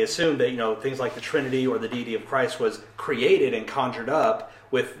 is that they assume that, things like the Trinity or the deity of Christ was created and conjured up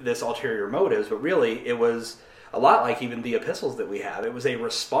with this ulterior motives, but really it was a lot like even the epistles that we have. It was a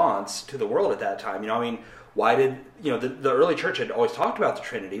response to the world at that time. Why did, the early church had always talked about the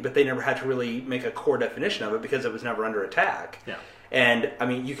Trinity, but they never had to really make a core definition of it because it was never under attack. Yeah. And,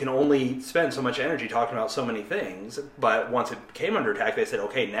 you can only spend so much energy talking about so many things, but once it came under attack, they said,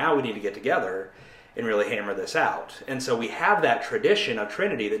 okay, now we need to get together and really hammer this out. And so we have that tradition of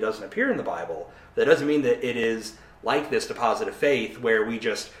Trinity that doesn't appear in the Bible. That doesn't mean that it is like this deposit of faith where we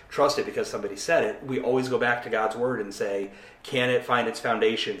just trust it because somebody said it. We always go back to God's Word and say, can it find its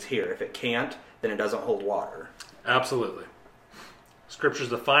foundations here? If it can't, then it doesn't hold water. Absolutely. Scripture is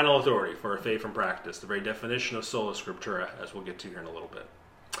the final authority for our faith and practice, the very definition of sola scriptura, as we'll get to here in a little bit.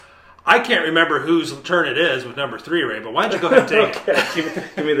 I can't remember whose turn it is with number 3, Ray, but why don't you go ahead and take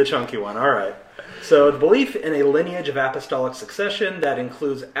it? Give me the chunky one. All right. So the belief in a lineage of apostolic succession that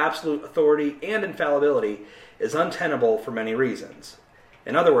includes absolute authority and infallibility is untenable for many reasons.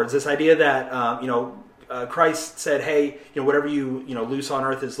 In other words, this idea that Christ said, hey, whatever you loose on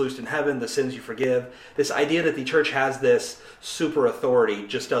earth is loosed in heaven, the sins you forgive. This idea that the church has this super authority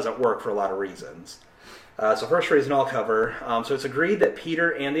just doesn't work for a lot of reasons. So first reason I'll cover. So it's agreed that Peter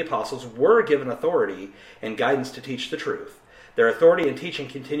and the apostles were given authority and guidance to teach the truth. Their authority and teaching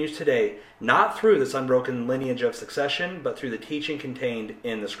continues today, not through this unbroken lineage of succession, but through the teaching contained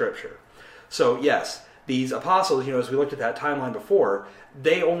in the Scripture. So yes, these apostles, as we looked at that timeline before,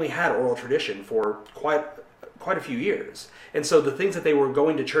 they only had oral tradition for quite a few years. And so the things that they were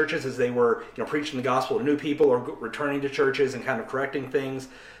going to churches as they were preaching the gospel to new people or returning to churches and kind of correcting things,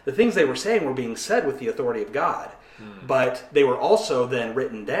 the things they were saying were being said with the authority of God. But they were also then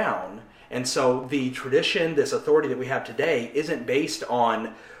written down. And so the tradition, this authority that we have today, isn't based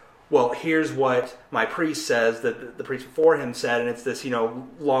on, well, here's what my priest says that the priest before him said, and it's this,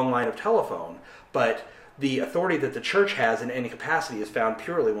 long line of telephone. But the authority that the church has in any capacity is found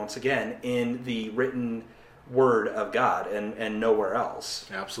purely, once again, in the written word of God and nowhere else.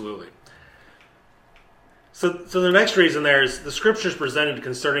 Absolutely. So the next reason there is the scriptures presented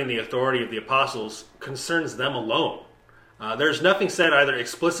concerning the authority of the apostles concerns them alone. There's nothing said either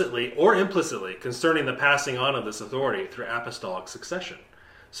explicitly or implicitly concerning the passing on of this authority through apostolic succession.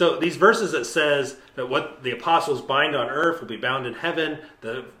 So these verses that says that what the apostles bind on earth will be bound in heaven,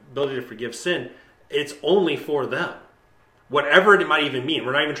 the ability to forgive sin, it's only for them. Whatever it might even mean.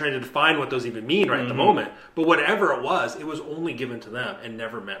 We're not even trying to define what those even mean right at the moment. But whatever it was only given to them and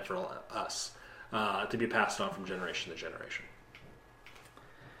never meant for us to be passed on from generation to generation.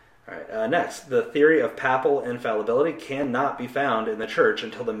 All right. Next, the theory of papal infallibility cannot be found in the Church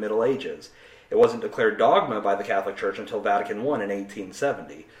until the Middle Ages. It wasn't declared dogma by the Catholic Church until Vatican I in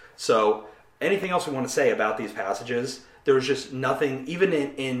 1870. So anything else we want to say about these passages, there was just nothing, even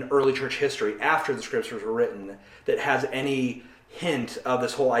in early church history, after the scriptures were written, that has any hint of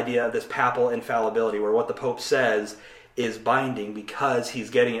this whole idea of this papal infallibility, where what the Pope says is binding because he's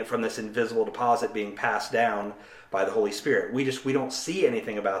getting it from this invisible deposit being passed down by the Holy Spirit. We don't see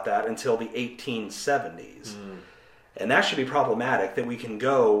anything about that until the 1870s. And that should be problematic, that we can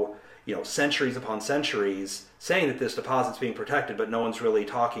go, centuries upon centuries saying that this deposit's being protected, but no one's really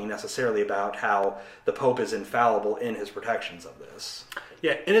talking necessarily about how the Pope is infallible in his protections of this.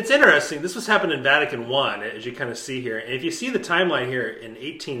 Yeah, and it's interesting. This was happening in Vatican I, as you kind of see here. And if you see the timeline here in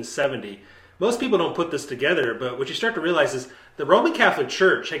 1870, most people don't put this together, but what you start to realize is the Roman Catholic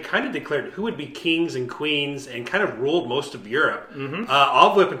Church had kind of declared who would be kings and queens and kind of ruled most of Europe,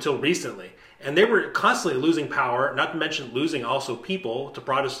 all the way up until recently. And they were constantly losing power, not to mention losing also people to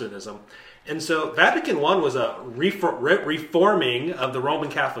Protestantism. And so Vatican I was a reforming of the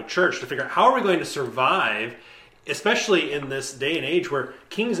Roman Catholic Church to figure out how are we going to survive, especially in this day and age where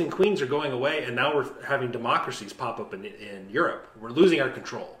kings and queens are going away and now we're having democracies pop up in Europe. We're losing our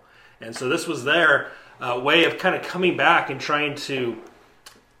control. And so this was their way of kind of coming back and trying to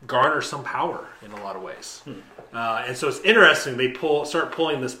garner some power in a lot of ways. And so it's interesting they start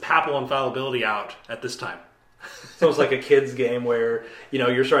pulling this papal infallibility out at this time. It's almost like a kid's game where,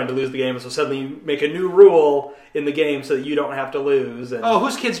 you're starting to lose the game, and so suddenly you make a new rule in the game so that you don't have to lose. And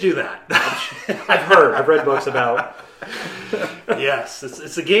whose kids do that? I've read books about. Yes,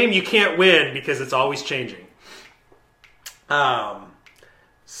 it's a game you can't win because it's always changing.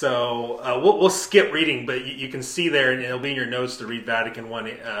 So we'll skip reading, but you can see there, and it'll be in your notes to read Vatican I,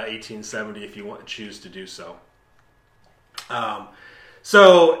 1870, if you choose to do so.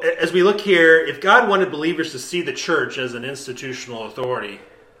 So as we look here, if God wanted believers to see the church as an institutional authority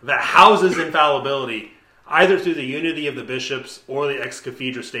that houses infallibility, either through the unity of the bishops or the ex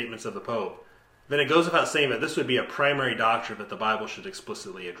cathedra statements of the Pope, then it goes without saying that this would be a primary doctrine that the Bible should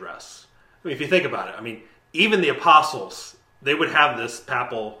explicitly address. I mean, if you think about it, I mean, even the apostles, they would have this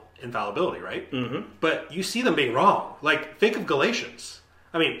papal infallibility, right? Mm-hmm. But you see them being wrong. Like, think of Galatians.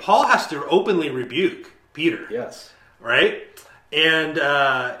 I mean, Paul has to openly rebuke Peter. Yes. Right?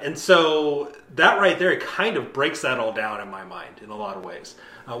 And so that right there kind of breaks that all down in my mind in a lot of ways.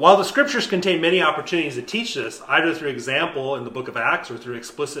 While the scriptures contain many opportunities to teach this, either through example in the book of Acts or through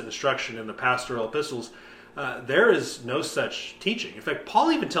explicit instruction in the pastoral epistles, there is no such teaching. In fact,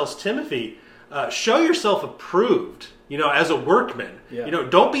 Paul even tells Timothy, show yourself approved, as a workman. Yeah.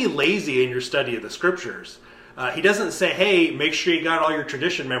 Don't be lazy in your study of the scriptures. He doesn't say, hey, make sure you got all your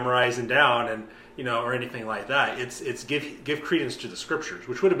tradition memorized and down and or anything like that. It's give credence to the scriptures,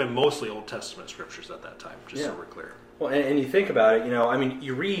 which would have been mostly Old Testament scriptures at that time, just so we're clear. Well, and you think about it,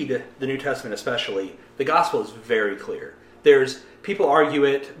 you read the New Testament especially, the gospel is very clear. People argue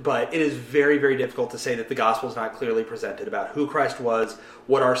it, but it is very, very difficult to say that the gospel is not clearly presented about who Christ was,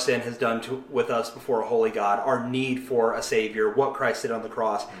 what our sin has done with us before a holy God, our need for a Savior, what Christ did on the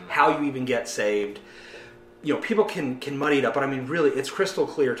cross, how you even get saved. People can muddy it up, but I mean, really, it's crystal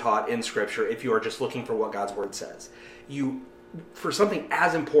clear taught in Scripture if you are just looking for what God's Word says. For something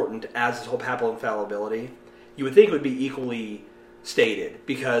as important as this whole papal infallibility, you would think it would be equally stated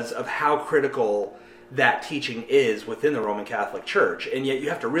because of how critical that teaching is within the Roman Catholic Church. And yet you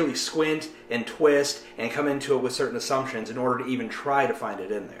have to really squint and twist and come into it with certain assumptions in order to even try to find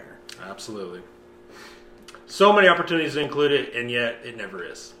it in there. Absolutely. So many opportunities to include it, and yet it never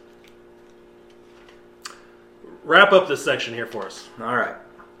is. Wrap up this section here for us. All right.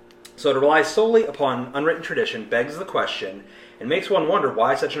 So to rely solely upon unwritten tradition begs the question and makes one wonder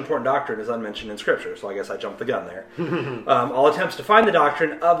why such an important doctrine is unmentioned in Scripture. So I guess I jumped the gun there. All attempts to find the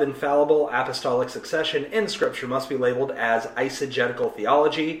doctrine of infallible apostolic succession in Scripture must be labeled as eisegetical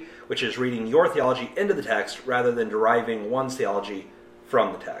theology, which is reading your theology into the text rather than deriving one's theology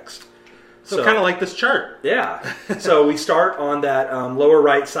from the text. So kind of like this chart. Yeah. So we start on that lower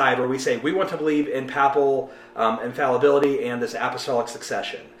right side where we say we want to believe in papal infallibility and this apostolic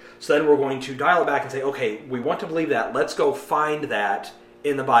succession. So then we're going to dial it back and say, okay, we want to believe that. Let's go find that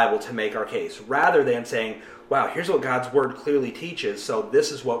in the Bible to make our case. Rather than saying, wow, here's what God's Word clearly teaches, so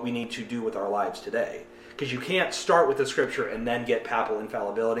this is what we need to do with our lives today. Because you can't start with the Scripture and then get papal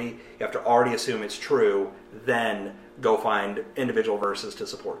infallibility. You have to already assume it's true, then go find individual verses to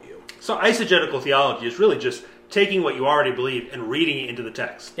support you. So eisegetical theology is really just taking what you already believe and reading it into the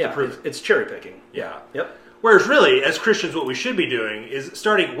text. Yeah, it's cherry picking. Yeah. Yep. Whereas really, as Christians, what we should be doing is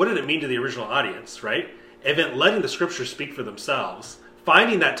starting, what did it mean to the original audience, right? And then letting the Scriptures speak for themselves,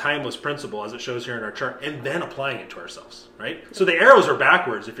 finding that timeless principle as it shows here in our chart, and then applying it to ourselves, right? So the arrows are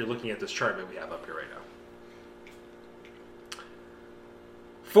backwards if you're looking at this chart that we have up here right now.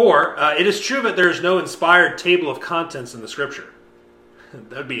 4, it is true that there is no inspired table of contents in the Scripture.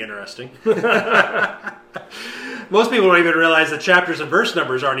 That would be interesting. Most people don't even realize that chapters and verse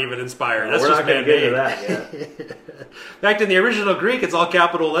numbers aren't even inspired. That's just man-made. We're not going to get into that yet. In fact, in the original Greek, it's all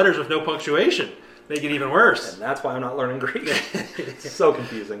capital letters with no punctuation. Make it even worse. And that's why I'm not learning Greek. It's so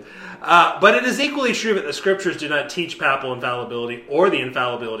confusing. But it is equally true that the Scriptures do not teach papal infallibility or the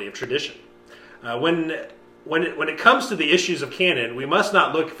infallibility of tradition. When it comes to the issues of canon, we must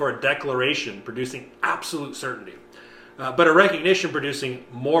not look for a declaration producing absolute certainty, but a recognition producing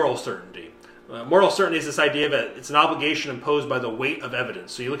moral certainty. Moral certainty is this idea that it's an obligation imposed by the weight of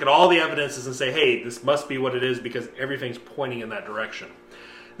evidence. So you look at all the evidences and say, hey, this must be what it is because everything's pointing in that direction.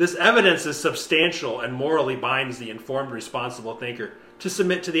 This evidence is substantial and morally binds the informed, responsible thinker to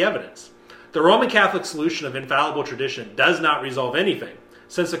submit to the evidence. The Roman Catholic solution of infallible tradition does not resolve anything,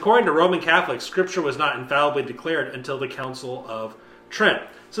 since according to Roman Catholics, Scripture was not infallibly declared until the Council of Trent.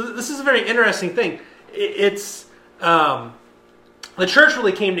 So this is a very interesting thing. The church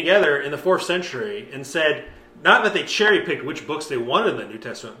really came together in the 4th century and said, not that they cherry-picked which books they wanted in the New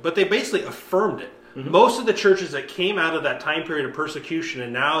Testament, but they basically affirmed it. Mm-hmm. Most of the churches that came out of that time period of persecution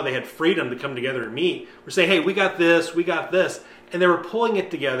and now they had freedom to come together and meet were saying, hey, we got this, and they were pulling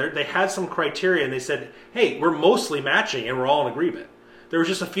it together. They had some criteria and they said, hey, we're mostly matching and we're all in agreement. There was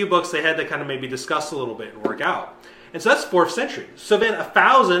just a few books they had to kind of maybe discuss a little bit and work out. And so that's 4th century. So then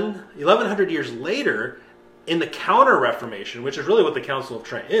 1,100 years later, in the Counter-Reformation, which is really what the Council of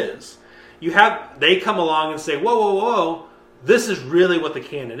Trent is, they come along and say, whoa, this is really what the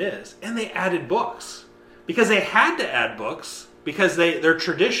canon is. And they added books. Because they had to add books, because their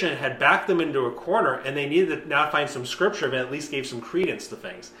tradition had backed them into a corner, and they needed to now find some scripture that at least gave some credence to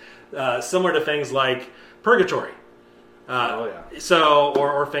things. Similar to things like purgatory.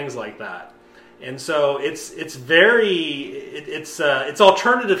 Or things like that. And so it's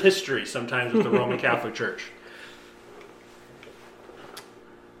alternative history sometimes with the Roman Catholic Church.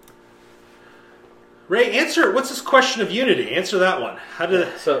 Ray, answer, what's this question of unity? Answer that one.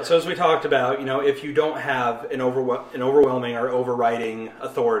 So as we talked about, if you don't have an overwhelming or overriding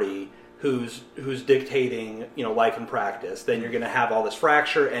authority who's dictating, life and practice, then you're going to have all this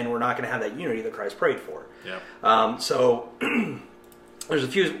fracture, and we're not going to have that unity that Christ prayed for. Yeah. So there's a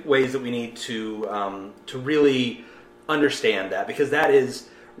few ways that we need to really understand that, because that is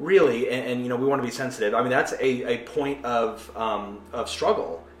really, and we want to be sensitive. I mean, that's a point of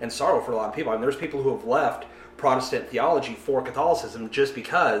struggle and sorrow for a lot of people. I mean, there's people who have left Protestant theology for Catholicism just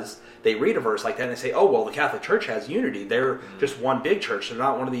because they read a verse like that and they say, oh, well, the Catholic Church has unity. They're just one big church. They're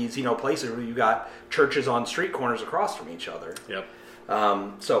not one of these, places where you got churches on street corners across from each other. Yep.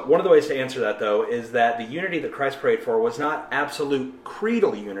 So one of the ways to answer that, though, is that the unity that Christ prayed for was not absolute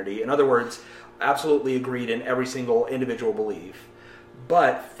creedal unity. In other words, absolutely agreed in every single individual belief,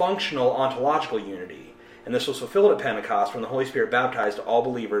 but functional ontological unity. And this was fulfilled at Pentecost when the Holy Spirit baptized all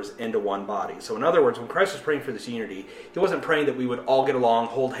believers into one body. So in other words, when Christ was praying for this unity, he wasn't praying that we would all get along,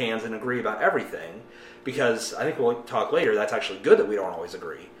 hold hands, and agree about everything, because I think we'll talk later, that's actually good that we don't always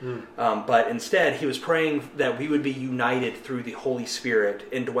agree. But instead, he was praying that we would be united through the Holy Spirit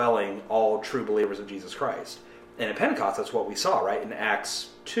indwelling all true believers of Jesus Christ. And at Pentecost, that's what we saw, right? In Acts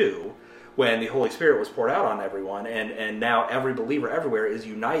 2, when the Holy Spirit was poured out on everyone, and now every believer everywhere is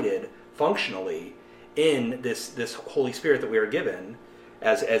united functionally in this Holy Spirit that we are given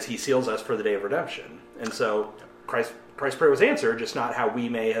as he seals us for the day of redemption. And so Christ's prayer was answered, just not how we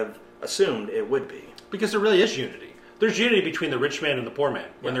may have assumed it would be. Because there really is unity. There's unity between the rich man and the poor man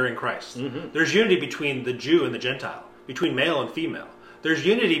when they're in Christ. Mm-hmm. There's unity between the Jew and the Gentile, between male and female. There's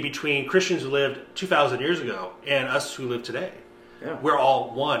unity between Christians who lived 2,000 years ago and us who live today. Yeah. We're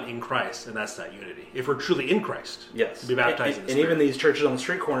all one in Christ, and that's that unity. If we're truly in Christ, yes, to be baptized in the Spirit. And even these churches on the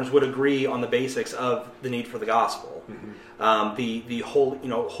street corners would agree on the basics of the need for the gospel, the whole,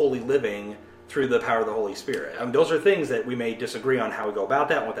 holy living through the power of the Holy Spirit. I mean, those are things that we may disagree on how we go about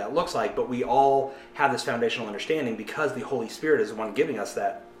that and what that looks like, but we all have this foundational understanding because the Holy Spirit is the one giving us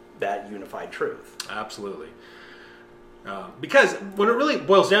that unified truth. Absolutely. Because when it really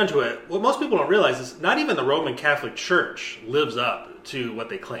boils down to it, what most people don't realize is not even the Roman Catholic Church lives up to what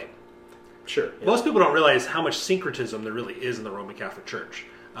they claim. Sure. Yeah. Most people don't realize how much syncretism there really is in the Roman Catholic Church.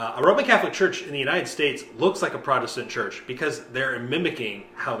 A Roman Catholic Church in the United States looks like a Protestant church because they're mimicking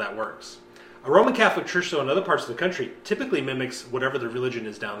how that works. A Roman Catholic Church, though, in other parts of the country typically mimics whatever the religion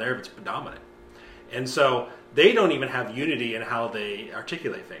is down there if it's predominant. And so they don't even have unity in how they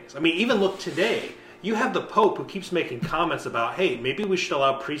articulate things. I mean, even look today. You have the Pope who keeps making comments about, hey, maybe we should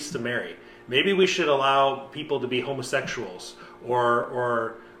allow priests to marry. Maybe we should allow people to be homosexuals.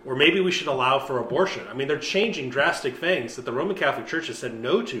 Or maybe we should allow for abortion. I mean, they're changing drastic things that the Roman Catholic Church has said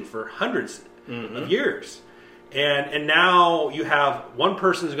no to for hundreds of years. And now you have one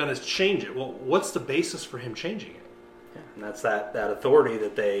person who's going to change it. Well, what's the basis for him changing it? Yeah, and that's that authority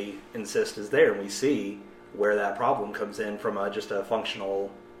that they insist is there. And we see where that problem comes in from just a functional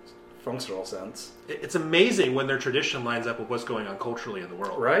sense. It's amazing when their tradition lines up with what's going on culturally in the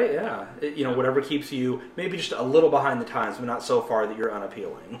world. Right, yeah. Whatever keeps you maybe just a little behind the times, but not so far that you're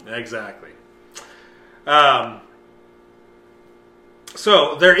unappealing. Exactly.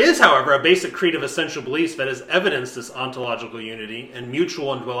 So there is, however, a basic creed of essential beliefs that has evidenced this ontological unity and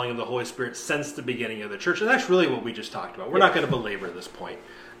mutual indwelling of the Holy Spirit since the beginning of the church. And that's really what we just talked about. We're not going to belabor this point.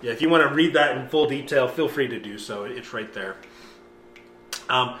 Yeah, if you want to read that in full detail, feel free to do so. It's right there.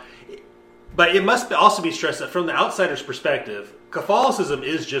 But it must also be stressed that from the outsider's perspective, Catholicism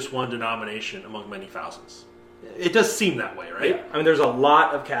is just one denomination among many thousands. It does seem that way, right? Yeah. I mean, there's a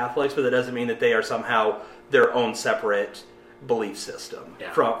lot of Catholics, but that doesn't mean that they are somehow their own separate belief system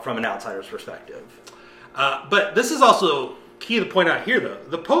from an outsider's perspective. But this is also key to point out here, though.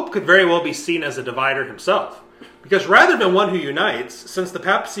 The Pope could very well be seen as a divider himself. Because rather than one who unites, since the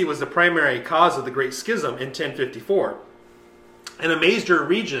papacy was the primary cause of the Great Schism in 1054, and a major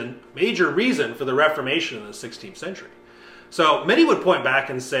reason for the Reformation in the 16th century. So many would point back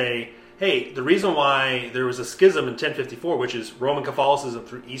and say, hey, the reason why there was a schism in 1054, which is Roman Catholicism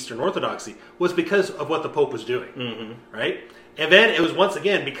through Eastern Orthodoxy, was because of what the Pope was doing, right? And then it was once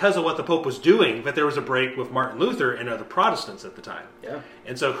again because of what the Pope was doing that there was a break with Martin Luther and other Protestants at the time. Yeah.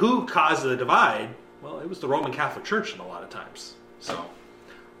 And so who caused the divide? Well, it was the Roman Catholic Church in a lot of times. So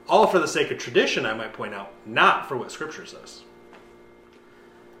all for the sake of tradition, I might point out, not for what Scripture says.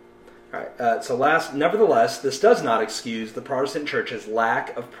 All right. Nevertheless, this does not excuse the Protestant Church's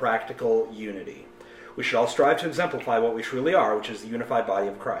lack of practical unity. we should all strive to exemplify what we truly are, which is the unified body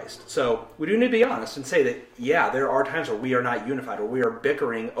of Christ. So we do need to be honest and say that, yeah, there are times where we are not unified, where we are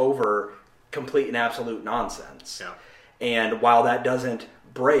bickering over complete and absolute nonsense. Yeah. And while that doesn't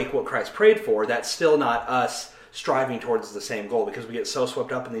break what Christ prayed for, that's still not us striving towards the same goal, because we get so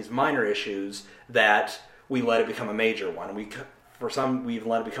swept up in these minor issues that we let it become a major one. For some, we've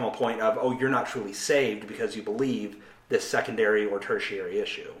let it become a point of, oh, you're not truly saved because you believe this secondary or tertiary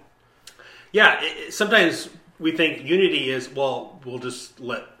issue. Yeah, sometimes we think unity is, well, we'll just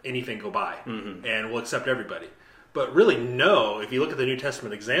let anything go by and we'll accept everybody. But really, no, if you look at the New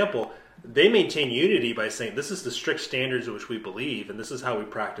Testament example, they maintain unity by saying this is the strict standards in which we believe and this is how we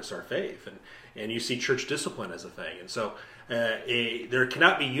practice our faith. And you see church discipline as a thing. And so there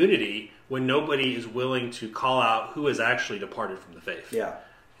cannot be unity when nobody is willing to call out who has actually departed from the faith. Yeah.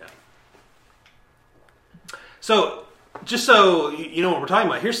 So, just so you know what we're talking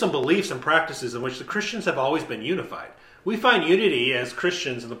about, here's some beliefs and practices in which the Christians have always been unified. We find unity as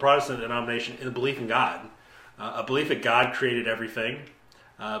Christians in the Protestant denomination in the belief in God, a belief that God created everything,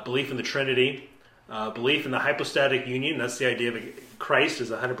 belief in the Trinity, belief in the hypostatic union. That's the idea of Christ is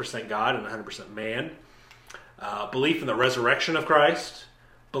 100% God and 100% man. Belief in the resurrection of Christ,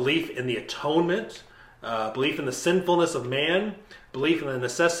 belief in the atonement, belief in the sinfulness of man, belief in the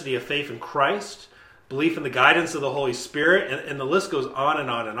necessity of faith in Christ, belief in the guidance of the Holy Spirit, and the list goes on and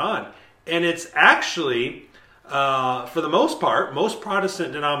on and on. And it's actually, for the most part, most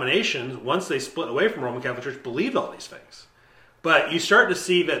Protestant denominations, once they split away from Roman Catholic Church, believed all these things. But you start to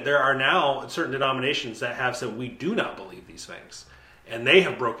see that there are now certain denominations that have said, we do not believe these things. And they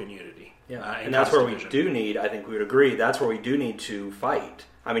have broken unity. Yeah, and that's where we do need, I think we would agree, that's where we do need to fight.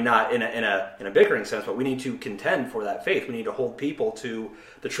 I mean, not in a bickering sense, but we need to contend for that faith. We need to hold people to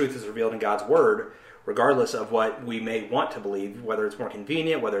the truth as revealed in God's Word, regardless of what we may want to believe, whether it's more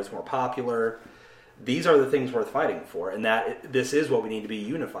convenient, whether it's more popular. These are the things worth fighting for, and that this is what we need to be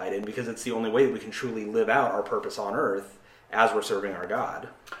unified in, because it's the only way that we can truly live out our purpose on earth as we're serving our God.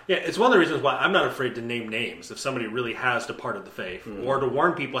 Yeah, it's one of the reasons why I'm not afraid to name names if somebody really has departed the faith, or to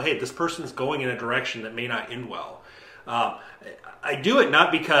warn people, hey, this person's going in a direction that may not end well. I do it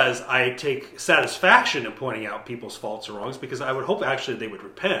not because I take satisfaction in pointing out people's faults or wrongs, because I would hope actually they would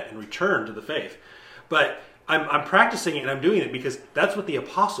repent and return to the faith. But I'm practicing it and I'm doing it because that's what the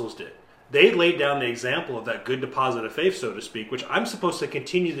apostles did. They laid down the example of that good deposit of faith, so to speak, which I'm supposed to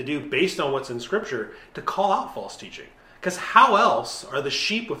continue to do based on what's in Scripture to call out false teaching. Because how else are the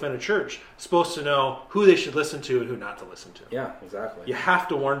sheep within a church supposed to know who they should listen to and who not to listen to? Yeah, exactly. You have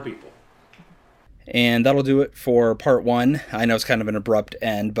to warn people. And that'll do it for part one. I know it's kind of an abrupt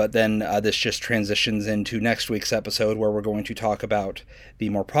end, but then this just transitions into next week's episode, where we're going to talk about the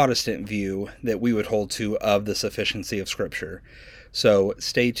more Protestant view that we would hold to of the sufficiency of Scripture. So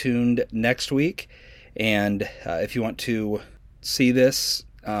stay tuned next week, and if you want to see this,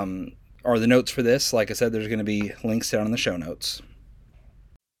 or the notes for this, like I said, there's going to be links down in the show notes.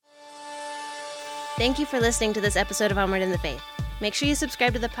 Thank you for listening to this episode of Onward in the Faith. Make sure you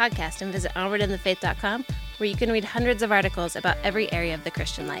subscribe to the podcast and visit onwardinthefaith.com, where you can read hundreds of articles about every area of the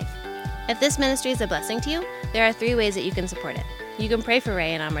Christian life. If this ministry is a blessing to you, there are 3 ways that you can support it. You can pray for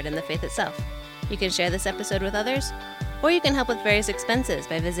Ray and Onward in the Faith itself. You can share this episode with others, or you can help with various expenses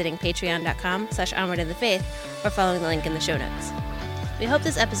by visiting patreon.com/onwardinthefaith or following the link in the show notes. We hope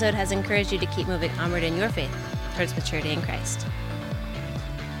this episode has encouraged you to keep moving onward in your faith towards maturity in Christ.